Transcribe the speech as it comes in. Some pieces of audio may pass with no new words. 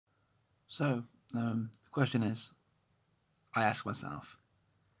So, the question is, I ask myself,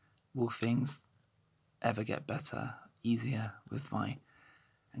 will things ever get better, easier with my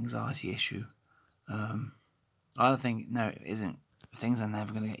anxiety issue? I don't think, no, it isn't. Things are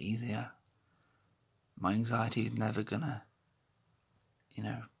never going to get easier. My anxiety is never going to,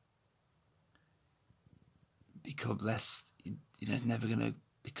 become less, it's never going to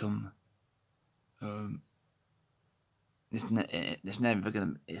become, it's never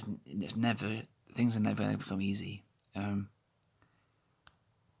going to, it's never, things are never going to become easy. I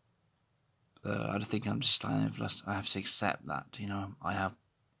just think I'm just I have to accept that, I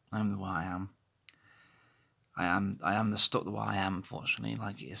am the way I am. I am the stuck the way I am, unfortunately.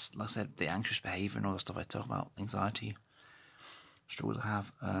 Like I said, the anxious behaviour and all the stuff I talk about, anxiety, struggles I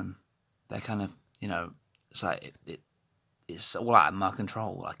have, they're kind of, it's like it's all out of my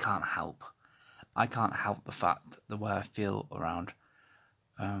control. I can't help the fact the way I feel around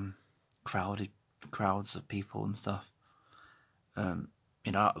crowds of people and stuff.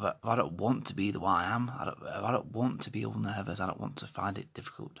 But I don't want to be the way I am. I don't want to be all nervous. I don't want to find it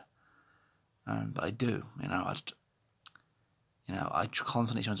difficult. But I do. I'm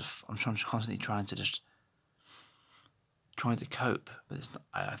constantly trying to cope, but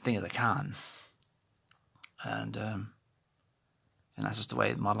I think as I can, and that's just the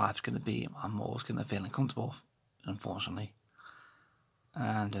way my life's going to be. I'm always going to feel uncomfortable, unfortunately,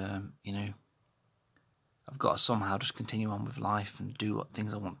 and I've got to somehow just continue on with life and do what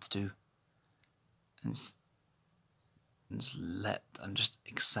things I want to do, and just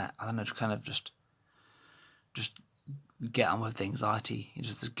accept. I don't know, just get on with the anxiety.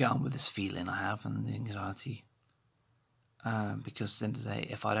 Just get on with this feeling I have and the anxiety. Because at the end of the day,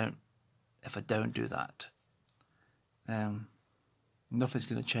 if I don't do that, nothing's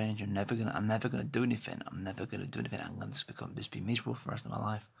going to change. I'm never going to do anything. I'm going to just be miserable for the rest of my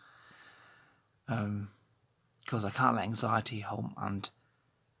life. Because I can't let anxiety hold, and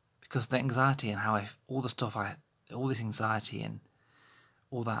because the anxiety and all this anxiety and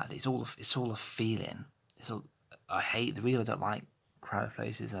all that, it's all a feeling. I don't like crowded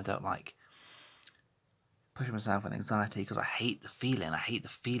places. I don't like pushing myself with anxiety because I hate the feeling. I hate the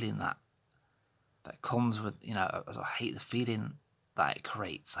feeling that comes with, I hate the feeling that it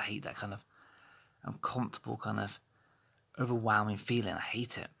creates. I hate that kind of uncomfortable, kind of overwhelming feeling. I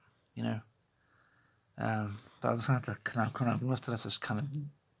hate it, But I'm just gonna have to kind of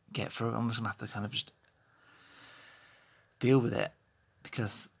get through it. I'm just gonna have to kind of just deal with it,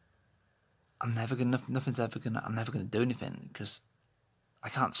 because I'm never gonna do anything, because I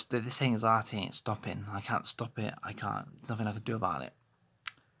can't. This anxiety ain't stopping. I can't stop it. There's nothing I can do about it.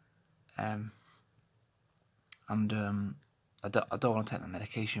 I don't want to take the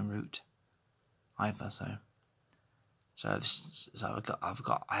medication route either. I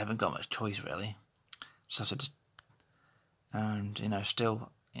haven't got much choice really. Still,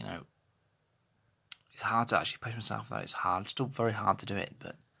 it's hard to actually push myself though. It's still very hard to do it,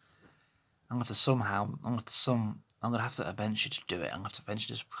 but I'm gonna have to eventually do it. I'm gonna have to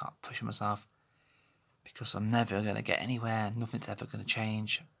eventually just push myself, because I'm never gonna get anywhere. Nothing's ever gonna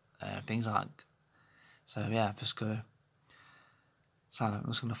change. Things aren't. So yeah, I'm just gonna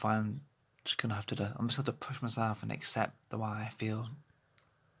have to push myself and accept the way I feel,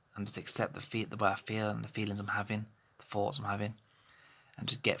 and just accept the way I feel and the feelings I'm having, the thoughts I'm having, and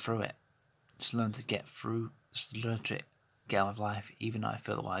just get through it. Just learn to get through. Just learn to get on with life, even though I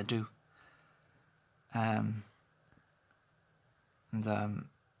feel the way I do. And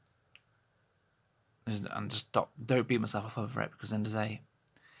just don't beat myself up over it, because at the end of the day,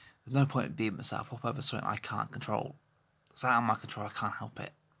 there's no point in beating myself up over something I can't control. It's out of my control. I can't help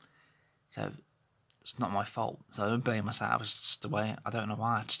it. So it's not my fault. So I don't blame myself. It's just the way. I don't know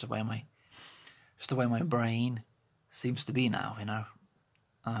why. It's just the way my brain seems to be now. When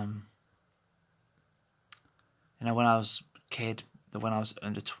I was a kid, when I was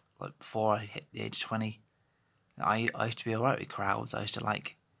before I hit the age of 20, I used to be alright with crowds. I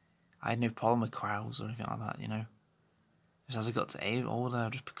had no problem with crowds or anything like that. Just as I got to older, I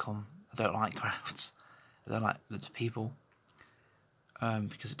don't like crowds. I don't like lots of people,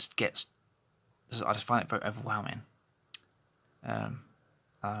 because I just find it very overwhelming. I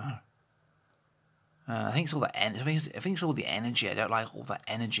don't know. I think it's all the I think it's all the energy. I don't like all that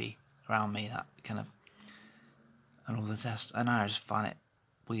energy around me. That kind of, and all the test. I know. I just find it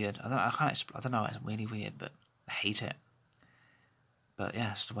weird. I don't know. It's really weird, but I hate it. But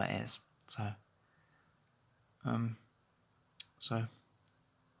yeah, it's the way it is.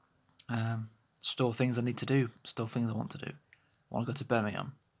 Still things I need to do. Still things I want to do. I want to go to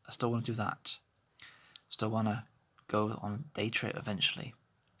Birmingham. I still want to do that. Still want to go on a day trip eventually.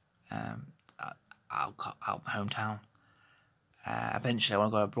 out of my hometown. Eventually, I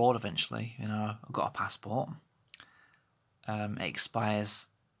want to go abroad. Eventually, you know, I've got a passport. It expires.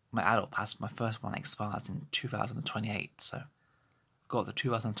 My adult pass, my first one expires in 2028. So I've got the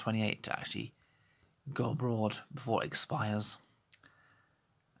 2028 to actually go abroad before it expires.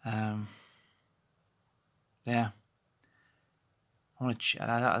 Yeah.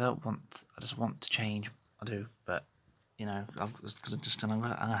 I don't want. I just want to change. I do, but you know, I'm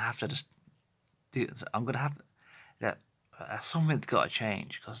gonna have to just do. I'm gonna have. Yeah, something's got to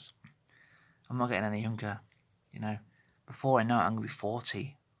change because I'm not getting any younger. You know, before I know it, I'm gonna be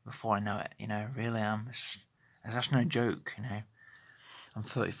 40. Before I know it, you know, really, it's just no joke. You know, I'm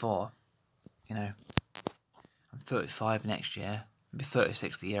 34. You know, I'm 35 next year. I'll be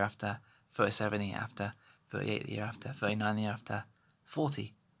 36 the year after. 37 the year after. 38 the year after. 39 the year after.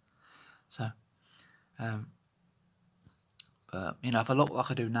 40. So, but you know, if I look like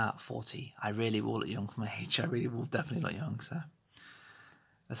I do now at 40, I really will look young for my age. I really will definitely look young. So,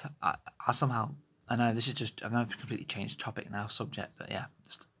 I somehow, I know this is just, I've completely changed the topic now, subject, but yeah,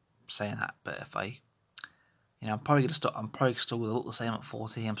 just saying that. But if I, you know, I'm probably gonna stop. I'm probably still gonna look the same at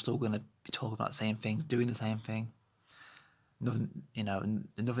 40. I'm still gonna be talking about the same thing, doing the same thing. Nothing, you know,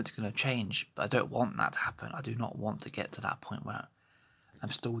 nothing's gonna change. But I don't want that to happen. I do not want to get to that point where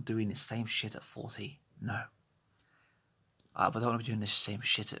I'm still doing the same shit at 40. No. But I don't want to be doing the same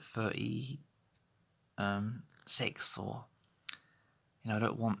shit at 36 or, you know, I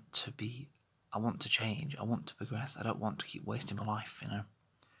don't want to be, I want to change, I want to progress, I don't want to keep wasting my life, you know,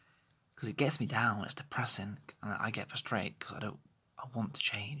 because it gets me down, it's depressing, and I get frustrated because I want to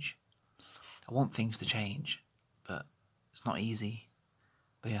change, I want things to change, but it's not easy.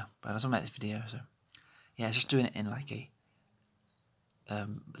 But yeah, but I just want to make this video, so yeah, it's just doing it in like a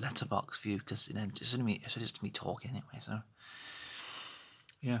letterbox view, because you know, it's just me talking anyway, so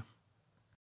yeah.